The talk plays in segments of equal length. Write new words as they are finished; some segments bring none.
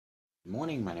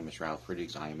morning. My name is Ralf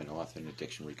Friedrichs. I am an author, an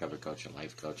addiction recovery coach, a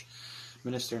life coach,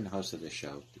 minister, and host of this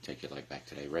show, the Take It Like Back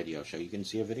Today radio show. You can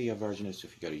see a video version of this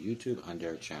if you go to YouTube under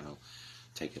our channel,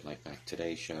 Take It Like Back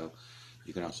Today show.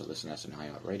 You can also listen to us on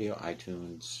iHeartRadio,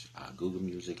 iTunes, Google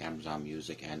Music, Amazon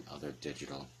Music, and other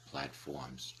digital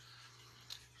platforms.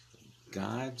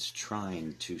 God's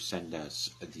trying to send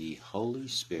us the Holy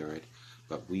Spirit,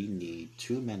 but we need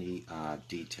too many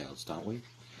details, don't we?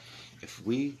 If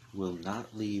we will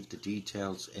not leave the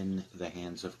details in the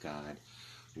hands of God,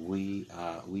 we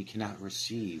cannot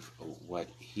receive what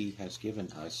He has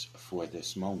given us for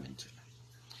this moment.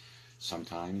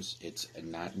 Sometimes it's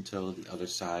not until the other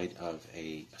side of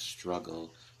a struggle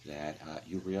that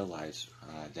you realize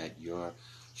that you're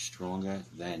stronger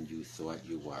than you thought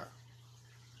you were.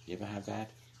 You ever have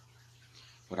that?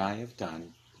 What I have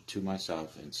done to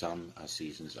myself in some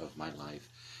seasons of my life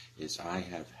is I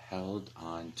have held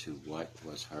on to what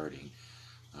was hurting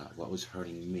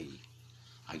me.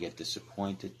 I get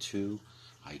disappointed too.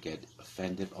 I get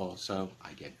offended also.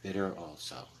 I get bitter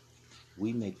also.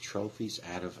 We make trophies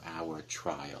out of our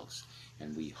trials,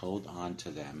 and we hold on to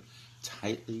them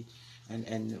tightly,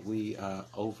 and we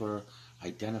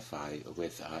over-identify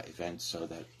with events so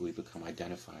that we become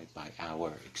identified by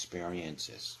our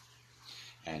experiences.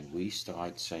 And we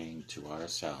start saying to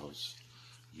ourselves,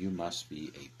 you must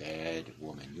be a bad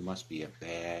woman. You must be a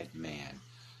bad man.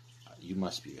 You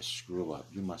must be a screw-up.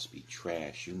 You must be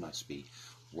trash. You must be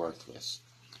worthless.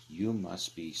 You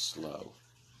must be slow.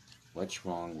 What's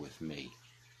wrong with me?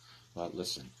 Well,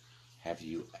 listen, have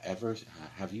you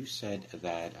said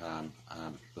that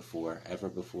before?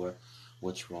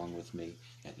 What's wrong with me?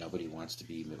 That nobody wants to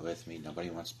be with me. Nobody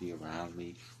wants to be around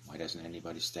me. Why doesn't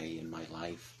anybody stay in my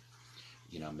life?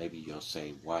 You know, maybe you'll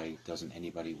say, why doesn't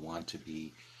anybody want to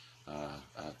be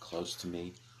close to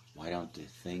me? Why don't the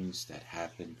things that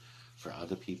happen for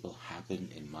other people happen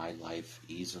in my life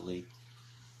easily?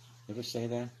 Ever say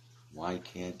that? Why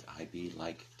can't I be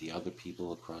like the other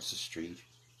people across the street?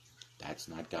 That's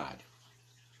not God.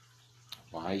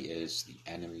 Why is the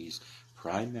enemy's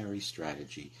primary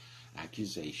strategy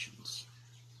accusations?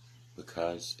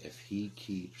 Because if he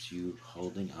keeps you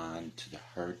holding on to the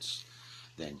hurts,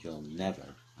 then you'll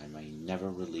never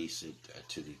release it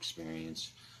to the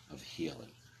experience of healing.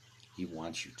 He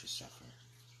wants you to suffer.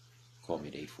 Call me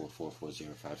at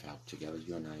 844-405-HELP. Together,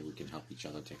 you and I, we can help each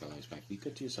other take our lives back. Be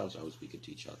good to yourselves, always be good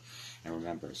to each other. And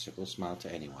remember, a simple smile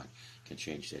to anyone can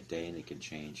change their day, and it can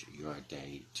change your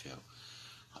day too.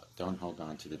 Don't hold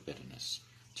on to the bitterness.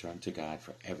 Turn to God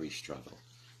for every struggle,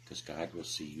 because God will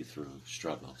see you through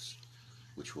struggles,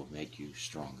 which will make you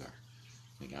stronger.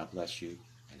 May God bless you,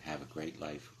 and have a great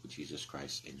life with Jesus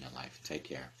Christ in your life. Take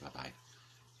care. Bye-bye.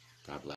 God bless.